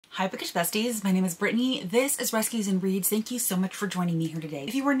Hi Bookish Besties, my name is Brittany. This is Rescues and Reads. Thank you so much for joining me here today.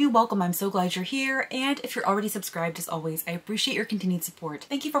 If you are new, welcome. I'm so glad you're here. And if you're already subscribed, as always, I appreciate your continued support.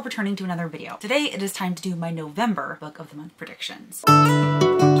 Thank you for returning to another video. Today it is time to do my November Book of the Month predictions.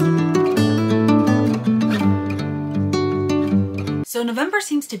 So November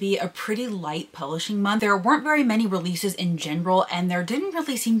seems to be a pretty light publishing month. There weren't very many releases in general, and there didn't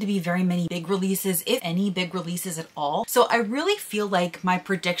really seem to be very many big releases, if any big releases at all. So I really feel like my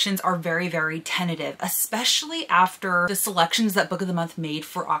predictions are very, very tentative, especially after the selections that Book of the Month made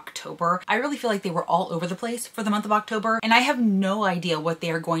for October. I really feel like they were all over the place for the month of October, and I have no idea what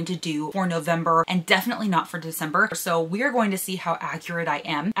they are going to do for November and definitely not for December. So we are going to see how accurate I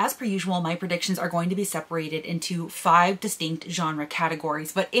am. As per usual, my predictions are going to be separated into 5 distinct genre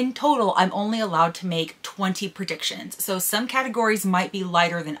categories, but in total I'm only allowed to make 20 predictions. So some categories might be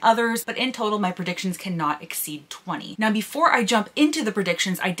lighter than others, but in total my predictions cannot exceed 20. Now before I jump into the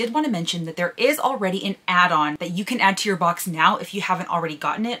predictions, I did want to mention that there is already an add-on that you can add to your box now if you haven't already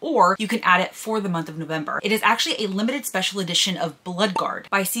gotten it, or you can add it for the month of November. It is actually a limited special edition of Bloodguard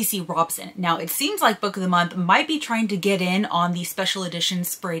by CC Robson. Now it seems like Book of the Month might be trying to get in on the special edition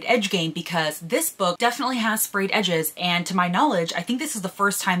sprayed edge game, because this book definitely has sprayed edges, and to my knowledge I think this is the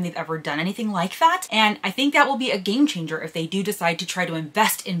first time they've ever done anything like that, and I think that will be a game changer if they do decide to try to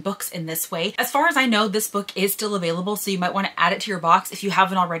invest in books in this way. As far as I know, this book is still available, so you might want to add it to your box if you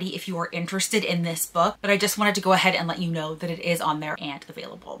haven't already, if you are interested in this book, but I just wanted to go ahead and let you know that it is on there and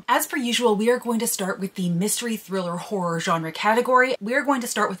available. As per usual, we are going to start with the mystery, thriller, horror genre category. We are going to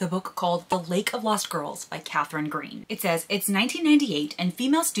start with a book called The Lake of Lost Girls by Katherine Green. It says, it's 1998 and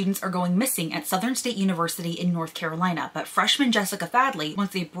female students are going missing at Southern State University in North Carolina, but freshman Jessica Fadley,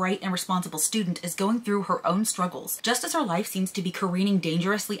 once a bright and responsible student, is going through her own struggles. Just as her life seems to be careening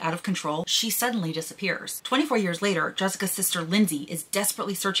dangerously out of control, she suddenly disappears. 24 years later, Jessica's sister Lindsay is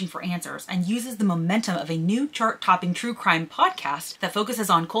desperately searching for answers and uses the momentum of a new chart-topping true crime podcast that focuses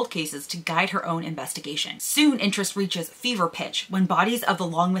on cold cases to guide her own investigation. Soon, interest reaches fever pitch when bodies of the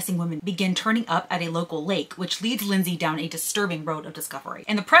long-missing women begin turning up at a local lake, which leads Lindsay down a disturbing road of discovery.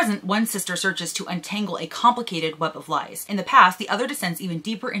 In the present, one sister searches to untangle a complicated web of lies. In the past, the other descends even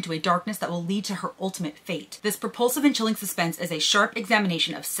deeper into a darkness that will lead to her ultimate fate. This propulsive and chilling suspense is a sharp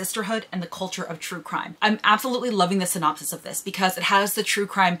examination of sisterhood and the culture of true crime. I'm absolutely loving the synopsis of this because it has the true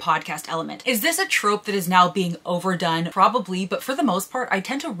crime podcast element. Is this a trope that is now being overdone? Probably, but for the most part, I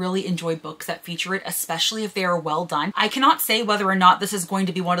tend to really enjoy books that feature it, especially if they are well done. I cannot say whether or not this is going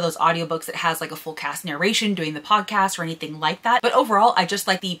to be one of those audiobooks that has like a full cast narration doing the podcast or anything like that, but overall, I just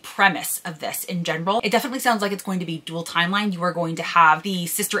like the premise of this in general. It definitely sounds like it's going to be dual timeline. You are going to have the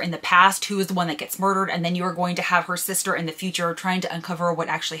sister in the past who is the one that gets murdered, and then you are going to have her sister in the future trying to uncover what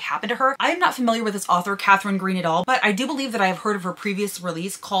actually happened to her. I am not familiar with this author, Katherine Green, at all, but I do believe that I have heard of her previous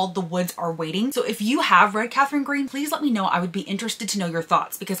release called The Woods Are Waiting. So if you have read Katherine Green, please let me know. I would be interested to know your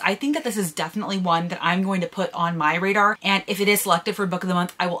thoughts, because I think that this is definitely one that I'm going to put on my radar, and if it is selected for Book of the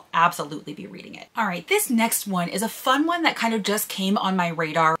Month, I will absolutely be reading it. All right, this next one is a fun one that kind of just came on my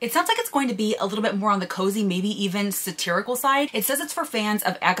radar. It sounds like it's going to be a little bit more on the cozy, maybe even satirical side. It says it's for fans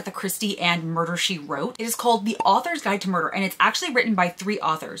of Agatha Christie and Murder, She Wrote. It is called The Author's Guide to Murder, and it's actually written by 3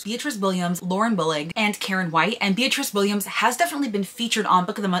 authors, Beatrice Williams, Lauren Willig, and Karen White. And Beatrice Williams has definitely been featured on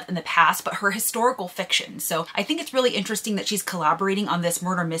Book of the Month in the past, but her historical fiction. So I think it's really interesting that she's collaborating on this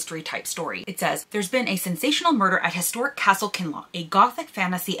murder mystery type story. It says, there's been a sensational murder at historic Castle Kinloch, a gothic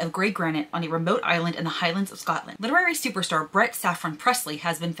fantasy of grey granite on a remote island in the Highlands of Scotland. Literary superstar Brett Saffron Presley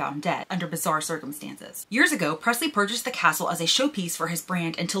has been found dead under bizarre circumstances. Years ago, Presley purchased the castle as a showpiece for his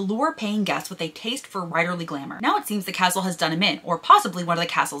brand and to lure paying guests with a taste for writerly glamour. Now it seems the castle has done him in, or possibly one of the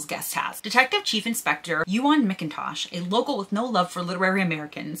castle's guests has. Detective Chief Inspector Ewan McIntosh, a local with no love for literary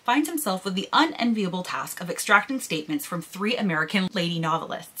Americans, finds himself with the unenviable task of extracting statements from 3 American lady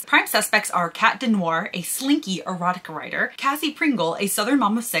novelists. Prime suspects are Kat Denoir, a slinky erotica writer, Cassie Pringle, a southern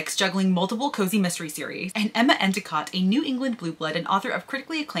mom of 6 juggling multiple cozy mystery series, and Emma Endicott, a New England blue blood and author of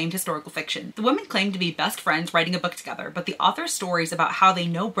critically acclaimed historical fiction. The women claim to be best friends writing a book together, but the author's stories about how they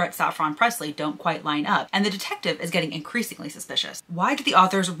know Brett Saffron Presley don't quite line up, and the detective is getting increasingly suspicious. Why did the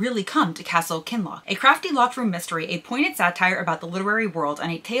authors really come to Castle Kinloch? A crafty locked room mystery, a pointed satire about the literary world,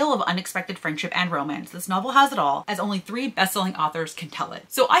 and a tale of unexpected friendship and romance. This novel has it all, as only 3 best-selling authors can tell it.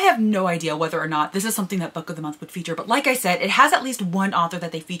 So I have no idea whether or not this is something that Book of the Month would feature, but like I said, it has at least one author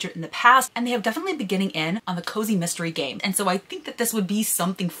that they featured in the past, and they have definitely been getting in on the cozy mystery game. And so I think that this would be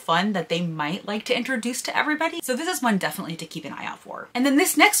something fun that they might like to introduce to everybody. So this is one definitely definitely to keep an eye out for. And then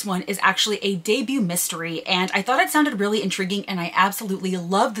this next one is actually a debut mystery, and I thought it sounded really intriguing, and I absolutely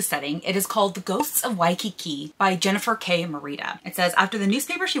love the setting. It is called The Ghosts of Waikiki by Jennifer K. Morita. It says, after the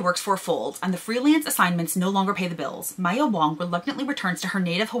newspaper she works for folds and the freelance assignments no longer pay the bills, Maya Wong reluctantly returns to her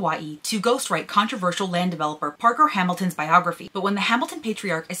native Hawaii to ghostwrite controversial land developer Parker Hamilton's biography. But when the Hamilton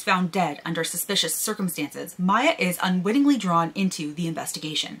patriarch is found dead under suspicious circumstances, Maya is unwittingly drawn into the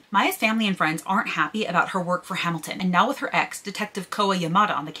investigation. Maya's family and friends aren't happy about her work for Hamilton, and now with her ex, Detective Koa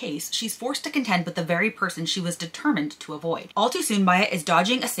Yamada, on the case, she's forced to contend with the very person she was determined to avoid. All too soon, Maya is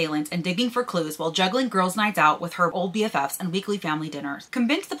dodging assailants and digging for clues while juggling girls' nights out with her old BFFs and weekly family dinners.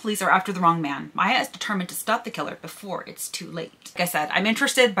 Convinced the police are after the wrong man, Maya is determined to stop the killer before it's too late. Like I said, I'm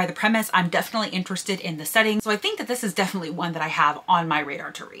interested by the premise. I'm definitely interested in the setting, so I think that this is definitely one that I have on my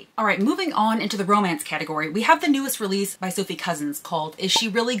radar to read. All right, moving on into the romance category, we have the newest release by Sophie Cousins called Is She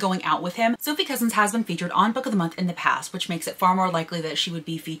Really Going Out With Him? Sophie Cousins has been featured on Book of the Month in the past, which makes it far more likely that she would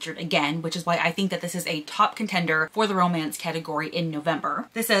be featured again, which is why I think that this is a top contender for the romance category in November.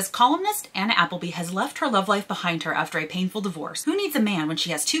 This says, columnist Anna Appleby has left her love life behind her after a painful divorce. Who needs a man when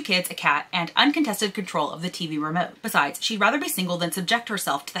she has 2 kids, a cat, and uncontested control of the TV remote? Besides, she'd rather be single than subject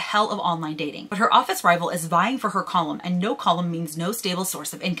herself to the hell of online dating. But her office rival is vying for her column, and no column means no stable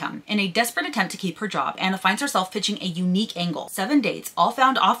source of income. In a desperate attempt to keep her job, Anna finds herself pitching a unique angle. 7 dates, all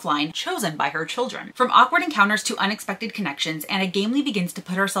found offline, chosen by her children. From awkward encounters to unexpected connections, Anna gamely begins to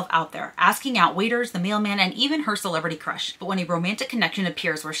put herself out there, asking out waiters, the mailman, and even her celebrity crush. But when a romantic connection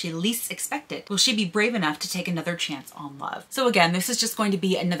appears where she least expected, will she be brave enough to take another chance on love? So again, this is just going to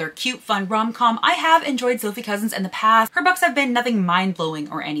be another cute, fun rom-com. I have enjoyed Sophie Cousins in the past. Her books have been nothing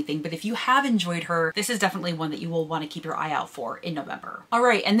mind-blowing or anything, but if you have enjoyed her, this is definitely one that you will want to keep your eye out for in November. All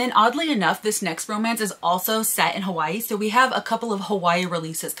right, and then oddly enough, this next romance is also set in Hawaii, so we have a couple of Hawaii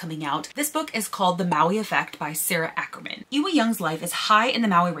releases coming out. This book is called The Maui Effect by Sarah Ackerman. Iwa Young's life is high in the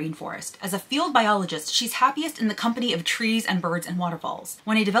Maui rainforest. As a field biologist, she's happiest in the company of trees and birds and waterfalls.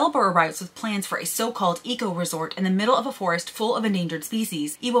 When a developer arrives with plans for a so-called eco-resort in the middle of a forest full of endangered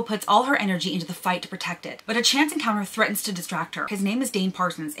species, Iwa puts all her energy into the fight to protect it. But a chance encounter threatens to distract her. His name is Dane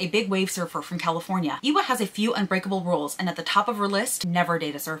Parsons, a big wave surfer from California. Iwa has a few unbreakable rules, and at the top of her list, never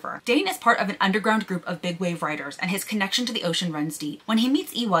date a surfer. Dane is part of an underground group of big wave riders, and his connection to the ocean runs deep. When he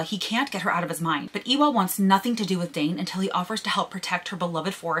meets Iwa, he can't get her out of his mind, but Iwa wants nothing to do with Dane until he offers to help protect her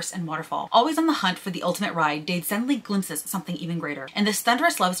beloved forest and waterfall. Always on the hunt for the ultimate ride, Dane suddenly glimpses something even greater. In this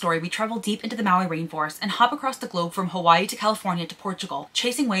thunderous love story, we travel deep into the Maui rainforest and hop across the globe from Hawaii to California to Portugal,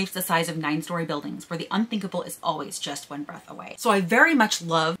 chasing waves the size of 9-story buildings, where the unthinkable is always just one breath away. So I very much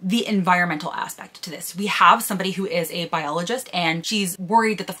love the environmental aspect to this. We have somebody who is a biologist, and she's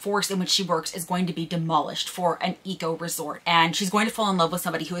worried that the forest in which she works is going to be demolished for an eco resort, and she's going to fall in love with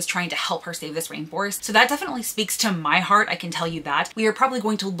somebody who is trying to help her save this rainforest. So that definitely speaks to my heart, I can tell you that. We are probably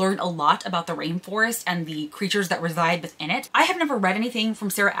going to learn a lot about the rainforest and the creatures that reside within it. I have never read anything from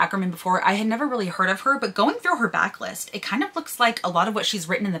Sarah Ackerman before. I had never really heard of her, but going through her backlist, it kind of looks like a lot of what she's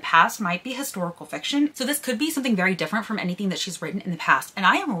written in the past might be historical fiction. So this could be something very different from anything that she's written in the past. And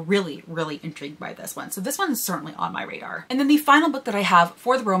I am really, really intrigued by this one. So this one is certainly on my radar. And then the final book that I have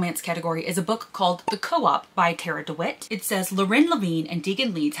for the romance category is a book called The Co-op by Tara DeWitt. It says, Lorin Levine and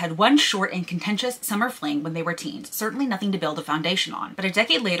Deegan Leeds had one short and contentious summer fling when they were teens, certainly nothing to build a foundation on. But a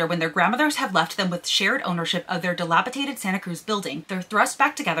decade later, when their grandmothers have left them with shared ownership of their dilapidated Santa Cruz building, they're thrust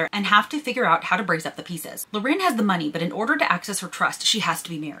back together and have to figure out how to brace up the pieces. Lorin has the money, but in order to access her trust, she has to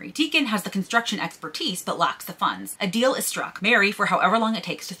be married. Deacon has the construction expertise, but lacks the funds. A deal is struck. Marry for however long it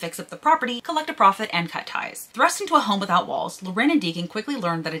takes to fix up the property, collect a profit, and cut ties. Thrust into a home without walls, Lorin and Deacon quickly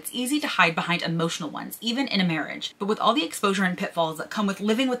learn that it's easy to hide behind emotional ones, even in a marriage. But with all the exposure and pitfalls that come with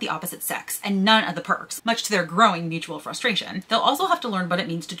living with the opposite sex, and none of the perks, much to their growing mutual frustration, they'll also have to learn what it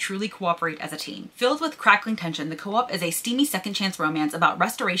means to truly cooperate as a team. Filled with crackling tension, The Co-op is a steamy second chance romance about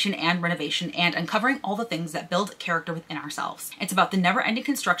restoration and renovation and uncovering all the things that build character within ourselves. It's about the never-ending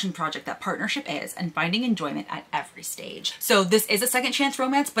construction project that partnership is and finding enjoyment at every stage. So this is a second chance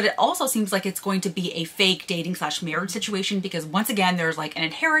romance, but it also seems like it's going to be a fake dating / marriage situation, because once again, there's like an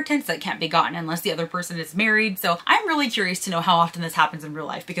inheritance that can't be gotten unless the other person is married. So I'm really curious to know how often this happens in real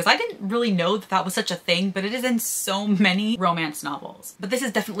life, because I didn't really know that that was such a thing, but it is in so many romance novels. But this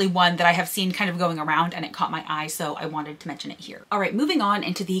is definitely one that I have seen kind of going around and it caught my eye, so I wanted to mention it here. All right, moving on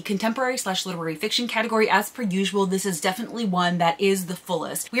into the contemporary / literary fiction category. As per usual, this is definitely one that is the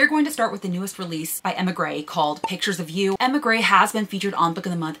fullest. We are going to start with the newest release by Emma Gray called Pictures of You. Emma Gray has been featured on Book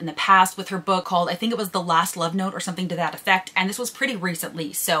of the Month in the past with her book called, I think it was The Last Love Note or something to that effect, and this was pretty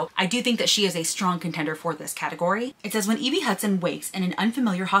recently, so I do think that she is a strong contender for this category. It says, when Evie Hudson wakes in an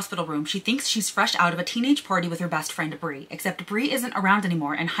unfamiliar hospital room, she thinks she's fresh out of a teenage party with her best friend Bree, except Bree isn't around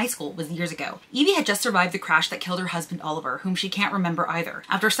anymore and high school was years ago. Evie had just survived the crash that killed her husband Oliver, whom she can't remember either.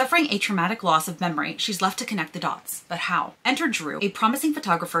 After suffering a traumatic loss of memory, she's left to connect the dots. But how? Enter Drew, a promising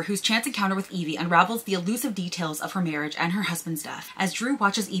photographer whose chance encounter with Evie unravels the elusive details of her marriage and her husband's death. As Drew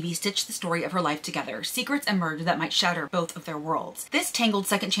watches Evie stitch the story of her life together, secrets emerge that might shatter both of their worlds. This tangled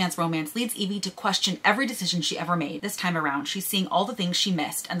second chance romance leads Evie to question every decision she ever made. This time around, she's seeing all the things she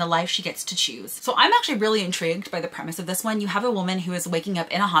missed and the life she gets to choose. So I'm actually really intrigued by the premise of this one. You have a woman who is waking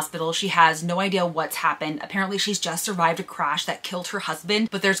up in a hospital. She has no idea what's happened. Apparently she's just survived a crash that killed her husband,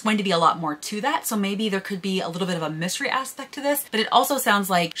 but there's going to be a lot more to that. So maybe there could be a little bit of a mystery aspect to this, but it also sounds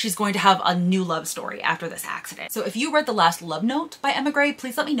like she's going to have a new love story after this accident. So if you read The Last Love Note by Emma Gray,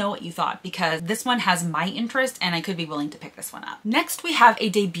 please let me know what you thought, because this one has my interest and I could be willing to pick this one up. Next, we have a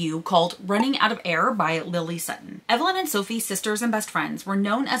debut called Running Out of Air by Lily Sutton. Evelyn and Sophie, sisters and best friends, were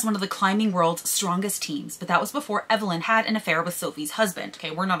known as one of the climbing world's strongest teams, but that was before Evelyn had an affair with Sophie's husband.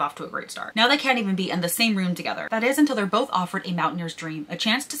 Okay, we're not off to a great start. Now they can't even be in the same room together. That is until they're both offered a mountaineer's dream, a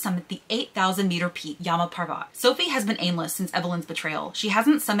chance to summit the 8,000-meter peak Yama Parvat. Sophie has been aimless since Evelyn's betrayal. She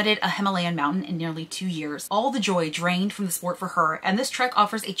hasn't summited a Himalayan mountain in nearly 2 years. All the joy drained from the sport for her, and this trek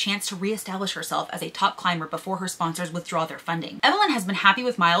offers a chance to re-establish herself as a top climber before her sponsors withdraw their funding. Evelyn has been happy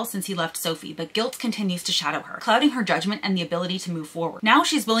with Miles since he left Sophie, but guilt continues to shadow her, clouding her judgment and the ability to move forward. Now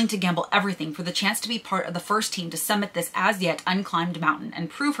she's willing to gamble everything for the chance to be part of the first team to summit this as yet unclimbed mountain and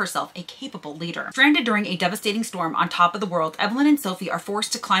prove herself a capable leader. Stranded during a devastating storm on top of the world, Evelyn and Sophie are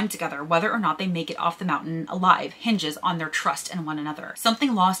forced to climb together. Whether or not they make it off the mountain alive hinges on their trust in one another,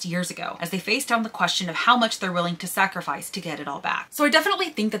 something lost years ago, as they face down the question of how much they're willing to sacrifice to get it all back. So I definitely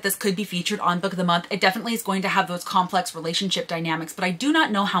think that this could be featured on Book of the Month. It definitely is going to have those complex relationship dynamics, but I do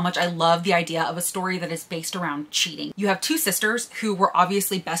not know how much I love the idea of a story that is based around cheating. You have two sisters who were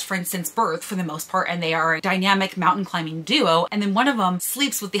obviously best friends since birth for the most part, and they are a dynamic mountain climbing duo, and then one of them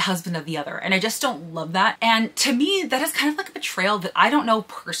sleeps with the husband of the other, and I just don't love that. And to me, that is kind of like a betrayal that I don't know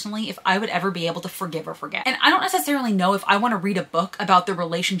personally if I would ever be able to forgive or forget. And I don't necessarily know if I want to read a book about the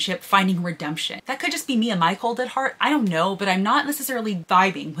relationship finding redemption. That could just be me and my cold at heart. I don't know, but I'm not necessarily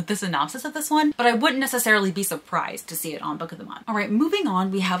vibing with the synopsis of this one, but I wouldn't necessarily be surprised to see it on Book of the Month. All right, moving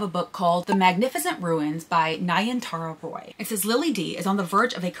on, we have a book called The Magnificent Ruins by Nayantara Roy. It says Lily D is on the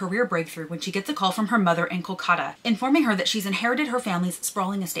verge of a career breakthrough when she gets a call from her mother in Kolkata, informing her that she's inherited her family's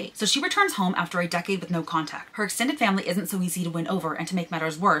sprawling estate. So she returns home after a decade with no contact. Her extended family isn't so easy to win over, and to make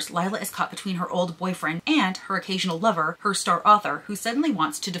matters worse, Lila is caught between her old boyfriend and her occasional lover, her star author, who suddenly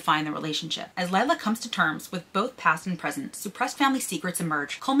wants to define the relationship. As Lila comes to terms with both past and present, suppressed family secrets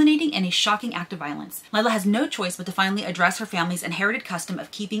emerge, culminating in a shocking act of violence. Lila has no choice but to finally address her family's inherited custom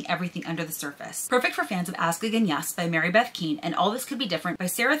of keeping everything under the surface. Perfect for fans of Ask Again Yes by Mary Beth Keane and All This Could Be Different by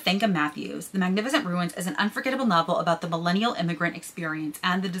Sarah Thankam Matthews, The Magnificent Ruins is an unforgettable novel about the millennial immigrant experience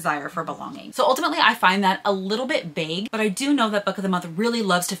and the desire for belonging. So ultimately, I find that a little bit vague, but I do know that Book of the Month really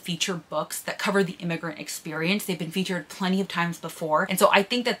loves to feature books that cover the immigrant experience. They've been featured plenty of times before, and so I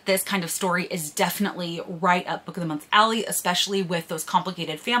think that this kind of story is definitely right up Book of the Month's alley, especially with those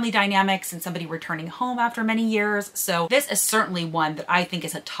complicated family dynamics and somebody returning home after many years. So this is certainly one that I think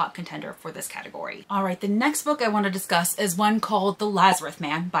is a top contender for this category. All right, the next book I want to discuss is one called The Lazarus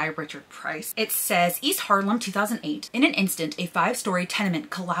Man by Richard Price. It says East Harlem 2008. In an instant, a 5-story tenement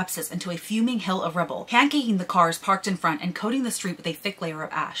collapses into a fuming hill of rubble, pancaking the cars parked in front and coating the street with a thick layer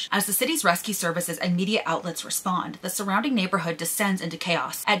of ash. As the city's rescue services and media outlets respond, the surrounding neighborhood descends into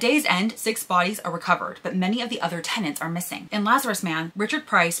chaos. At day's end, 6 bodies are recovered, but many of the other tenants are missing. In Lazarus Man, Richard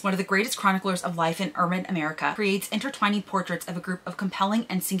Price, one of the greatest chroniclers of life in urban America, creates intertwining portraits of a group of compelling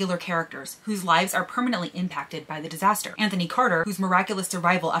and singular characters whose lives are permanently impacted by the disaster. Anthony Carter, whose miraculous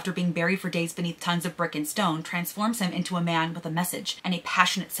survival after being buried for days beneath tons of brick and stone, transforms him into a man with a message and a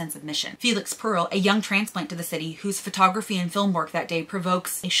passionate sense of mission. Felix Pearl, a young transplant to the city whose photography and film work that day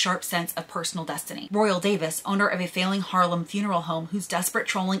provokes a sharp sense of personal destiny. Royal Davis, owner of a failing Harlem funeral home whose desperate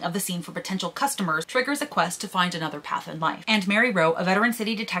trolling of the scene for potential customers triggers a quest to find another path in life. And Mary Rowe, a veteran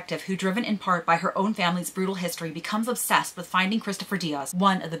city detective who, driven in part by her own family's brutal history, becomes obsessed with finding Christopher Diaz,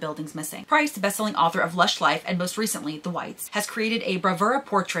 one of the buildings missing. Price, the best-selling author of Lush Life and most recently The Whites, has created a bravura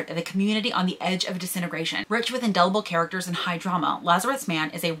portrait of a community on the edge of disintegration. Rich with indelible characters and high drama, Lazarus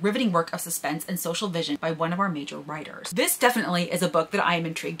Man is a riveting work of suspense and social vision by one of our major writers. This definitely is a book that I am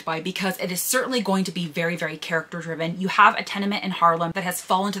intrigued by because it is certainly going to be very, very character driven. You have a tenement in Harlem that has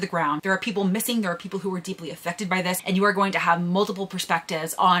fallen to the ground. There are people missing, there are people who were deeply affected by this, and you are going to have multiple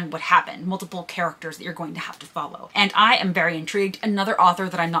perspectives on what happened, multiple characters that you're going to have to follow. And I am very intrigued. Another author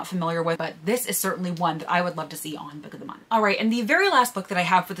that I'm not familiar with, but this is certainly one that I would love to see on Book of the Month. All right, and the very last book that I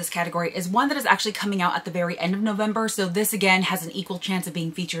have for this category is one that is actually coming out at the very end of November, so this again has an equal chance of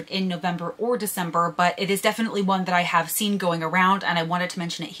being featured in November or December, but it is definitely one that I have seen going around and I wanted to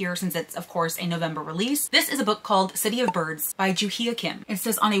mention it here since it's of course a November release. This is a book called City of Birds by Juhia Kim. It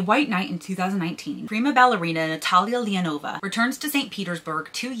says, on a white night in 2019, prima ballerina Natalia Leonova returns to St. Petersburg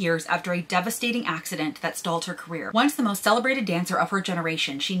 2 years after a devastating accident that stalled her career. Once the most celebrated dancer of her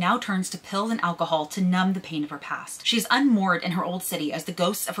generation, she now turns to pills and alcohol to numb the pain of her past. She is unmoored in her old city as the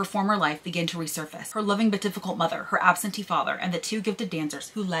ghosts of her former life begin to resurface. Her loving but difficult mother, her absentee father, and the 2 gifted dancers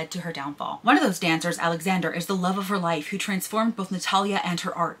who led to her downfall. One of those dancers, Alexander, is the love of her life who transformed both Natalia and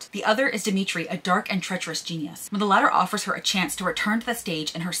her art. The other is Dmitri, a dark and treacherous genius. When the latter offers her a chance to return to the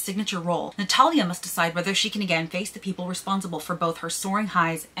stage in her signature role, Natalia must decide whether she can again face the people responsible for both her soaring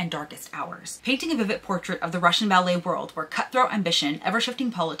highs and darkest hours. Painting a vivid portrait of the Russian ballet world where cutthroat ambition,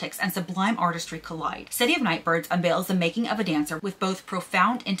 ever-shifting politics, and sublime artistry collide, City of Nightbirds unveils the making of a dancer with both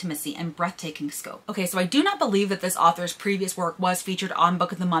profound intimacy and breathtaking scope. Okay, so I do not believe that this author's previous work was featured on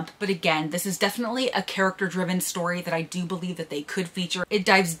Book of the Month, but again, this is definitely a character-driven story that I do believe that they could feature. It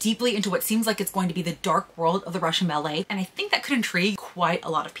dives deeply into what seems like it's going to be the dark world of the Russian ballet, and I think that could intrigue quite a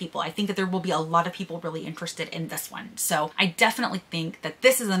lot of people. I think that there will be a lot of people really interested in this one. So I definitely think that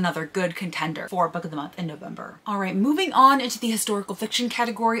this is another good contender for Book of the Month in November. All right, moving on into the historical fiction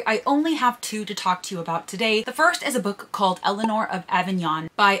category, I only have 2 to talk to you about today. The first is a book called Eleanor of Avignon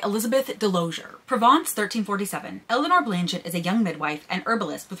by Elizabeth Delozier. Provence, 1347. Eleanor Blanchett is a young midwife and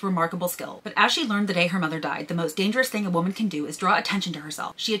herbalist with remarkable skill, but as she learned the day her mother died, the most dangerous thing a woman can do is draw attention to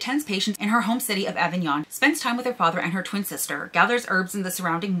herself. She attends patients in her home city of Avignon, spends time with her father and her twin sister, gathers herbs in the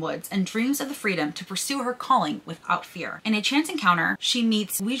surrounding woods, and dreams of the freedom to pursue her calling without fear. In a chance encounter, she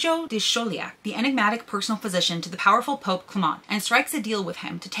meets Guijo de Chauliac, the enigmatic personal physician to the powerful Pope Clement, and strikes a deal with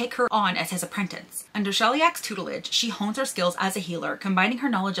him to take her on as his apprentice. Under Chauliac's tutelage, she hones her skills as a healer, combining her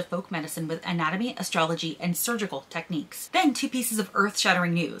knowledge of folk medicine with anatomy, astrology, and surgical techniques. Then 2 pieces of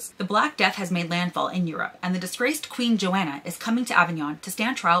earth-shattering news. The Black Death has made landfall in Europe, and the disgraced Queen Joanna is coming to Avignon to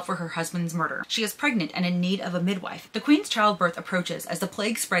stand trial for her husband's murder. She is pregnant and in need of a midwife. The Queen's childbirth approaches as the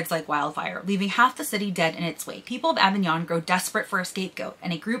plague spreads like wildfire, leaving half the city dead in its wake. People of Avignon grow desperate for a scapegoat,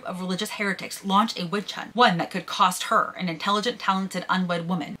 and a group of religious heretics launch a witch hunt, one that could cost her, an intelligent, talented, unwed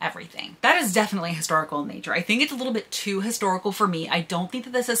woman, everything. That is definitely historical in nature. I think it's a little bit too historical for me. I don't think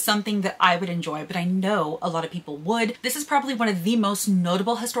that this is something that I would enjoy, but I know a lot of people would. This is probably one of the most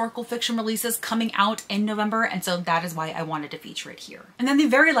notable historical fiction releases coming out in November, and so that is why I wanted to feature it here. And then the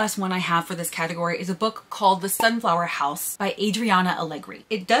very last one I have for this category is a book called The Sunflower House by Adriana Allegri.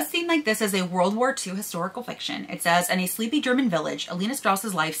 It does seem like this is a World War II historical fiction. It says, in a sleepy German village, Alina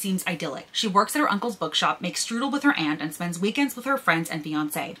Strauss's life seems idyllic. She works at her uncle's bookshop, makes strudel with her aunt, and spends weekends with her friends and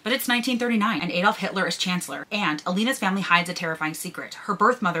fiancé. But it's 1939, and Adolf Hitler is chancellor, and Alina's family hides a terrifying secret. Her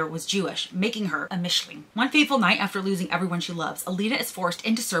birth mother was Jewish, making her a Mischling. One fateful night after losing everyone she loves, Alina is forced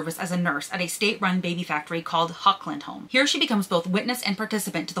into service as a nurse at a state-run baby factory called Hochland Home. Here she becomes both witness and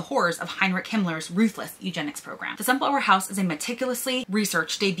participant to the horrors of Heinrich Himmler's ruthless eugenics program. The Sunflower House is a meticulously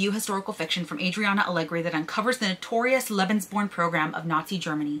researched debut historical fiction from Adriana Allegri that uncovers the notorious Lebensborn program of Nazi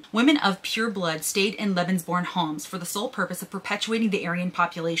Germany. Women of pure blood stayed in Lebensborn homes for the sole purpose of perpetuating the Aryan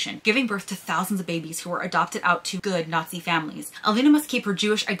population, giving birth to thousands of babies who were adopted out to good Nazi families. Alina must keep her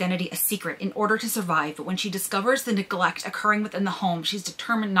Jewish identity a secret in order to survive, but when she discovers the neglect occurring within the home, she's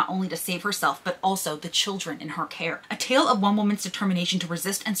determined not only to save herself, but also the children in her care. A tale of one woman's determination to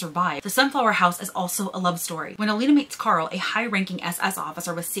resist and survive, The Sunflower House is also a love story. When Alina meets Karl, a high-ranking SS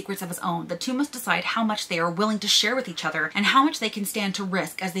officer with secrets of his own, the two must decide how much they are willing to share with each other and how much they can stand to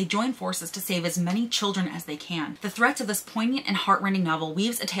risk as they join forces to save as many children as they can. The threats of this poignant and heart-rending novel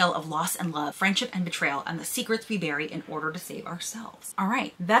weaves a tale of loss and love, friendship and betrayal, and the secrets we bury in order to save ourselves. All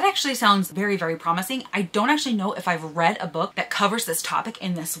right, that actually sounds very, very promising. I don't actually know if I've read a book that covers this topic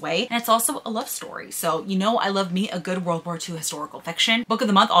in this way, and it's also a love story. So, you know, I love me a good World War II historical fiction. Book of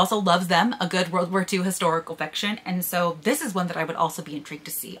the Month also loves them a good World War II historical fiction, and so this is one that I would also be intrigued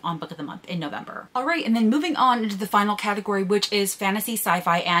to see on Book of the Month in November. All right, and then moving on into the final category, which is fantasy,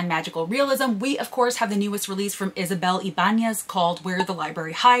 sci-fi, and magical realism, we of course have the newest release from Isabel Ibanez called Where the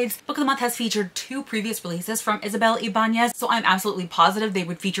Library Hides. Book of the Month has featured 2 previous releases from Isabel Ibanez, so I'm absolutely positive they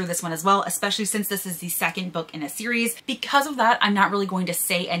would feature this one as well, especially since this is the second book in a series. Because of that, I'm not really going to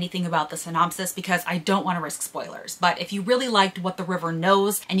say anything about the synopsis because I don't want to risk spoilers. But if you really liked What the River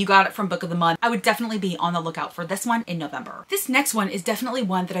Knows and you got it from Book of the Month, I would definitely be on the lookout for this one in November. This next one is definitely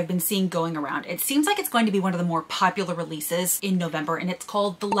one that I've been seeing going around. It seems like it's going to be one of the more popular releases in November, and it's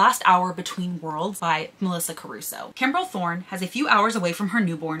called The Last Hour Between Worlds by Melissa Caruso. Kimbrel Thorne has a few hours away from her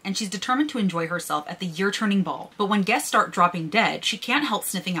newborn, and she's determined to enjoy herself at the year-turning ball. But when guests start dropping dead, she can't help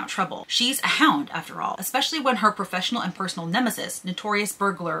sniff sniffing out trouble. She's a hound, after all, especially when her professional and personal nemesis, notorious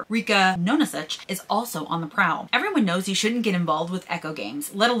burglar Rika Nonasuch, is also on the prowl. Everyone knows you shouldn't get involved with echo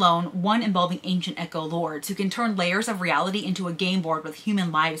games, let alone one involving ancient echo lords who can turn layers of reality into a game board with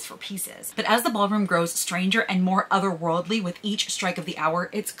human lives for pieces. But as the ballroom grows stranger and more otherworldly with each strike of the hour,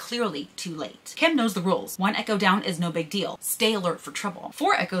 it's clearly too late. Kim knows the rules. 1 echo down is no big deal. Stay alert for trouble.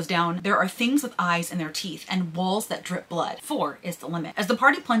 4 echoes down, there are things with eyes in their teeth and walls that drip blood. 4 is the limit. As the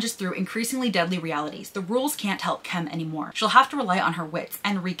party plunges through increasingly deadly realities, the rules can't help Kim anymore. She'll have to rely on her wits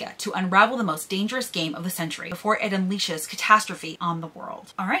and Rika to unravel the most dangerous game of the century before it unleashes catastrophe on the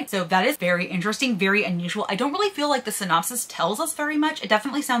world. Alright, so that is very interesting, very unusual. I don't really feel like the synopsis tells us very much. It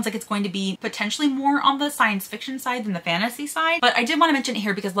definitely sounds like it's going to be potentially more on the science fiction side than the fantasy side, but I did want to mention it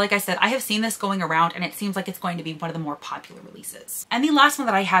here because, like I said, I have seen this going around and it seems like it's going to be one of the more popular releases. And the last one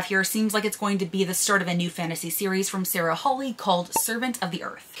that I have here seems like it's going to be the start of a new fantasy series from Sarah Hawley called Servant of the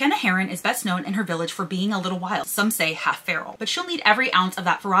Earth. Kenna Heron is best known in her village for being a little wild, some say half feral, but she'll need every ounce of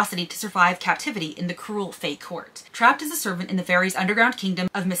that ferocity to survive captivity in the cruel Fae court. Trapped as a servant in the fairies' underground kingdom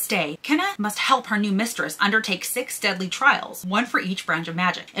of Mistay, Kenna must help her new mistress undertake 6 deadly trials, 1 for each branch of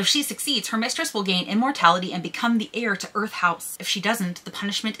magic. If she succeeds, her mistress will gain immortality and become the heir to Earth House. If she doesn't, the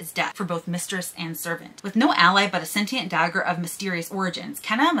punishment is death for both mistress and servant. With no ally but a sentient dagger of mysterious origins,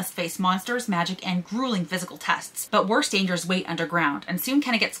 Kenna must face monsters, magic, and grueling physical tests. But worse dangers wait underground, and soon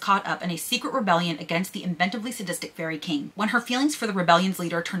Kenna gets caught up in a secret rebellion against the inventively sadistic fairy king. When her feelings for the rebellion's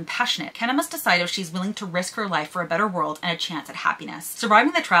leader turn passionate, Kenna must decide if she's willing to risk her life for a better world and a chance at happiness.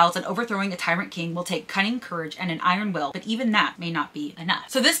 Surviving the trials and overthrowing a tyrant king will take cunning, courage, and an iron will, but even that may not be enough.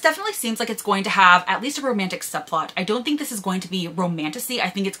 So this definitely seems like it's going to have at least a romantic subplot. I don't think this is going to be romantasy. I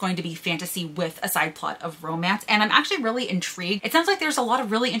think it's going to be fantasy with a side plot of romance, and I'm actually really intrigued. It sounds like there's a lot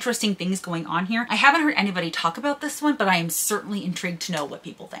of really interesting things going on here. I haven't heard anybody talk about this one, but I am certainly intrigued to know what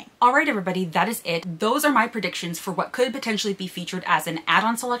people think. All right, everybody, that is it. Those are my predictions for what could potentially be featured as an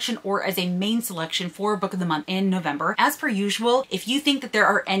add-on selection or as a main selection for Book of the Month in November. As per usual, if you think that there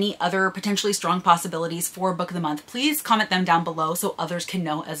are any other potentially strong possibilities for Book of the Month, please comment them down below so others can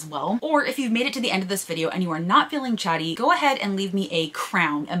know as well. Or if you've made it to the end of this video and you are not feeling chatty, go ahead and leave me a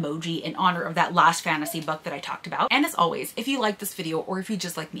crown emoji in honor of that last fantasy book that I talked about. And as always, if you like this video or if you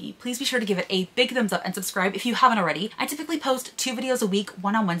just like me, please be sure to give it a big thumbs up and subscribe if you haven't already. I typically post 2 videos a week,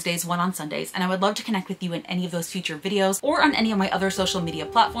 one on Wednesdays, one on Sundays, and I would love to connect with you in any of those future videos or on any of my other social media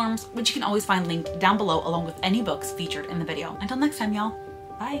platforms, which you can always find linked down below along with any books featured in the video. Until next time, y'all,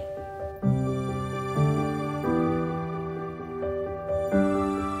 bye.